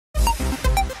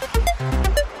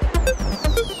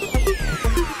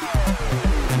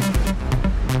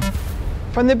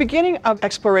From the beginning of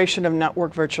exploration of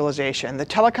network virtualization, the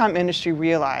telecom industry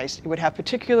realized it would have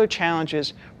particular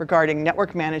challenges regarding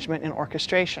network management and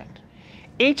orchestration.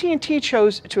 AT&T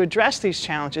chose to address these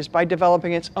challenges by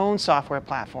developing its own software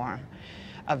platform,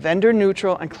 a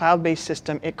vendor-neutral and cloud-based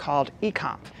system it called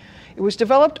ECOMP. It was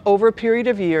developed over a period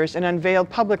of years and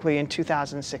unveiled publicly in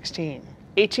 2016.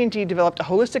 AT&T developed a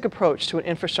holistic approach to an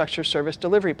infrastructure service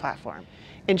delivery platform.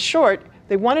 In short,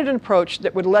 they wanted an approach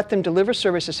that would let them deliver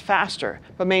services faster,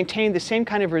 but maintain the same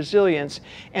kind of resilience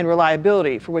and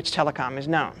reliability for which telecom is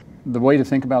known. The way to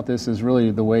think about this is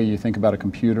really the way you think about a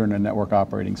computer and a network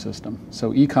operating system.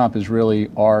 So ECOMP is really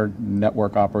our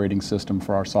network operating system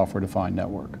for our software-defined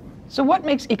network. So what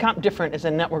makes ECOMP different as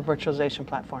a network virtualization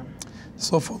platform?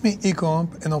 So for me,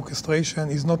 ECOMP and orchestration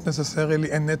is not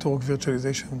necessarily a network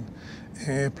virtualization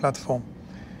platform.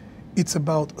 It's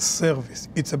about service.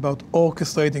 It's about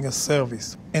orchestrating a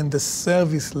service. And the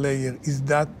service layer is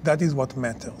that is what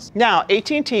matters. Now,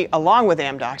 AT&T, along with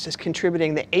Amdocs, is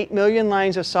contributing the 8 million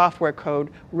lines of software code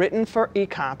written for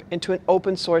ECOMP into an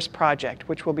open source project,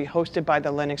 which will be hosted by the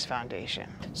Linux Foundation.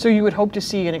 So you would hope to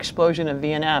see an explosion of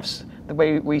VNFs, the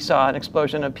way we saw an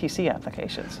explosion of PC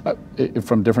applications?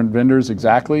 From different vendors,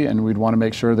 exactly, and we'd want to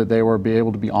make sure that they were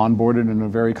able to be onboarded in a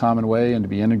very common way and to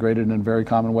be integrated in a very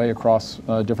common way across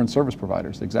different service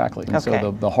providers, exactly. And okay.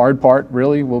 So the hard part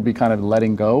really will be kind of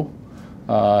letting go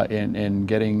and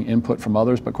getting input from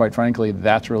others, but quite frankly,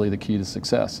 that's really the key to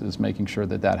success, is making sure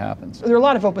that that happens. There are a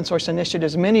lot of open source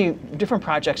initiatives, many different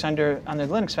projects under the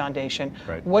Linux Foundation.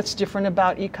 Right. What's different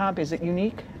about ECOMP? Is it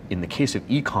unique? In the case of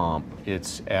ECOMP,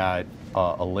 it's at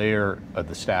a layer of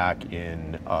the stack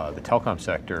in the telecom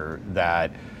sector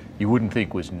that you wouldn't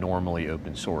think was normally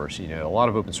open source. You know, a lot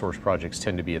of open source projects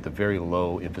tend to be at the very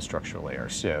low infrastructure layer.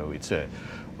 So it's a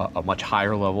much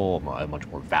higher level, a much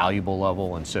more valuable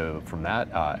level, and so from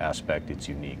that aspect, it's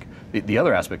unique. The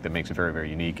other aspect that makes it very, very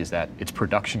unique is that it's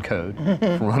production code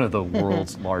from one of the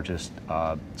world's largest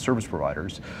service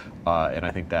providers, and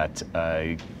I think that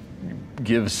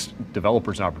gives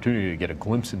developers an opportunity to get a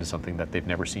glimpse into something that they've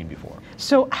never seen before.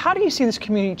 So how do you see this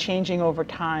community changing over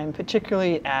time,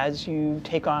 particularly as you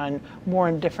take on more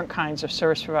and different kinds of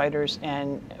service providers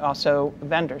and also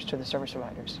vendors to the service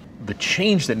providers? The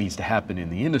change that needs to happen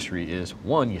in the industry is,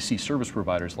 one, you see service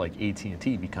providers like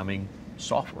AT&T becoming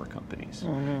software companies.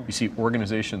 Mm-hmm. You see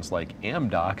organizations like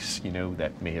Amdocs, you know,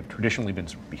 that may have traditionally been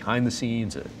sort of behind the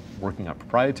scenes, working on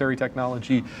proprietary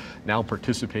technology, now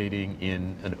participating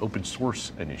in an open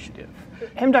source initiative.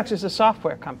 Amdocs is a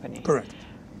software company. Correct.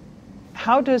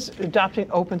 How does adopting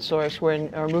open source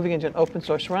or moving into an open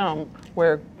source realm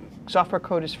where software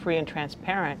code is free and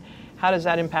transparent, how does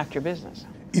that impact your business?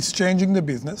 It's changing the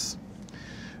business.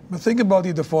 But think about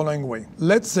it the following way.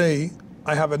 Let's say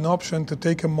I have an option to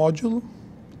take a module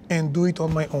and do it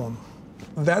on my own.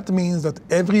 That means that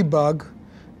every bug,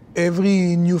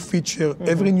 every new feature,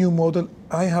 every new model,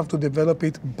 I have to develop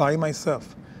it by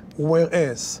myself.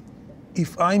 Whereas,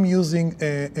 if I'm using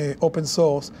open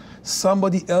source,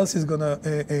 somebody else is gonna,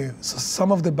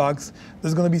 some of the bugs,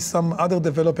 there's gonna be some other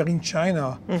developer in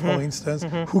China, for instance,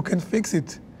 who can fix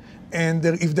it. And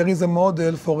if there is a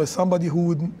model for somebody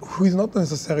who is not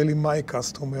necessarily my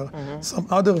customer, some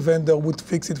other vendor would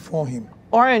fix it for him.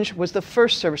 Orange was the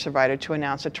first service provider to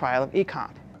announce a trial of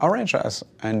ECOMP. Orange has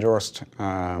endorsed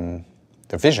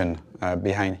the vision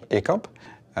behind ECOMP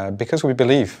because we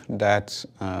believe that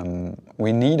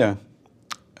we need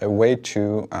a way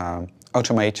to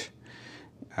automate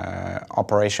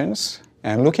operations.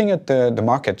 And looking at the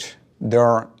market,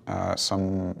 there are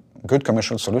some good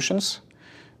commercial solutions,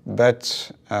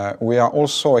 but we are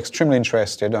also extremely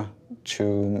interested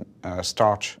to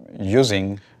start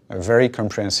using a very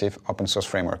comprehensive open source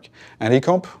framework. And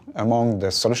ECOMP, among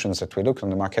the solutions that we looked on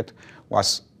the market,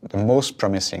 was the most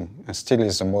promising and still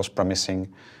is the most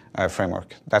promising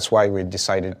framework. That's why we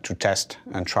decided to test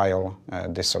and trial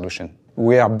this solution.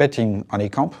 We are betting on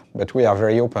ECOMP, but we are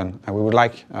very open and we would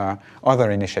like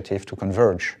other initiatives to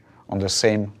converge on the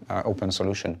same open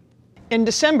solution. In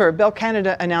December, Bell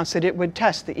Canada announced that it would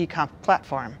test the ECOMP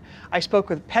platform. I spoke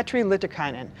with Petri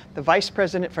Littikainen, the Vice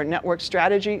President for Network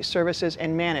Strategy, Services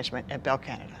and Management at Bell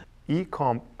Canada.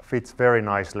 ECOMP fits very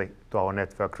nicely to our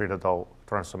network digital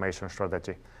transformation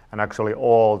strategy and actually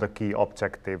all the key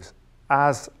objectives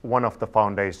as one of the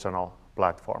foundational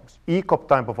platforms.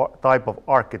 ECOMP type of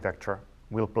architecture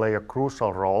will play a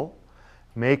crucial role,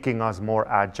 making us more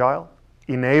agile,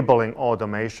 enabling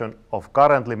automation of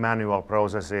currently manual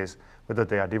processes, whether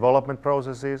they are development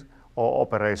processes or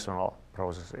operational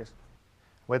processes.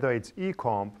 Whether it's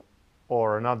ECOMP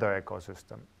or another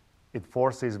ecosystem, it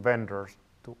forces vendors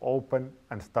to open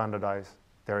and standardize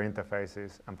their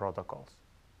interfaces and protocols.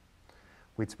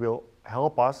 which will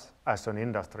help us as an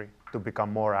industry to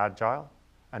become more agile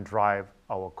and drive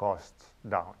our costs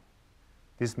down.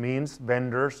 This means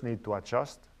vendors need to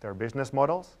adjust their business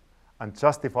models and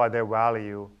justify their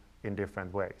value in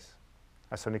different ways.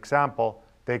 As an example,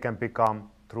 they can become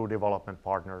true development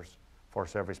partners for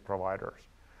service providers,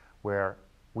 where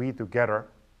we together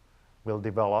will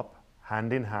develop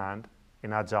hand in hand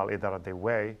in agile iterative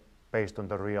way based on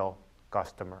the real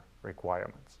customer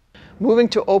requirements. Moving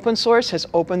to open source has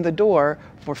opened the door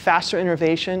for faster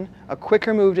innovation, a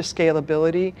quicker move to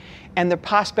scalability, and the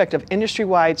prospect of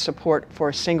industry-wide support for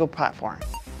a single platform.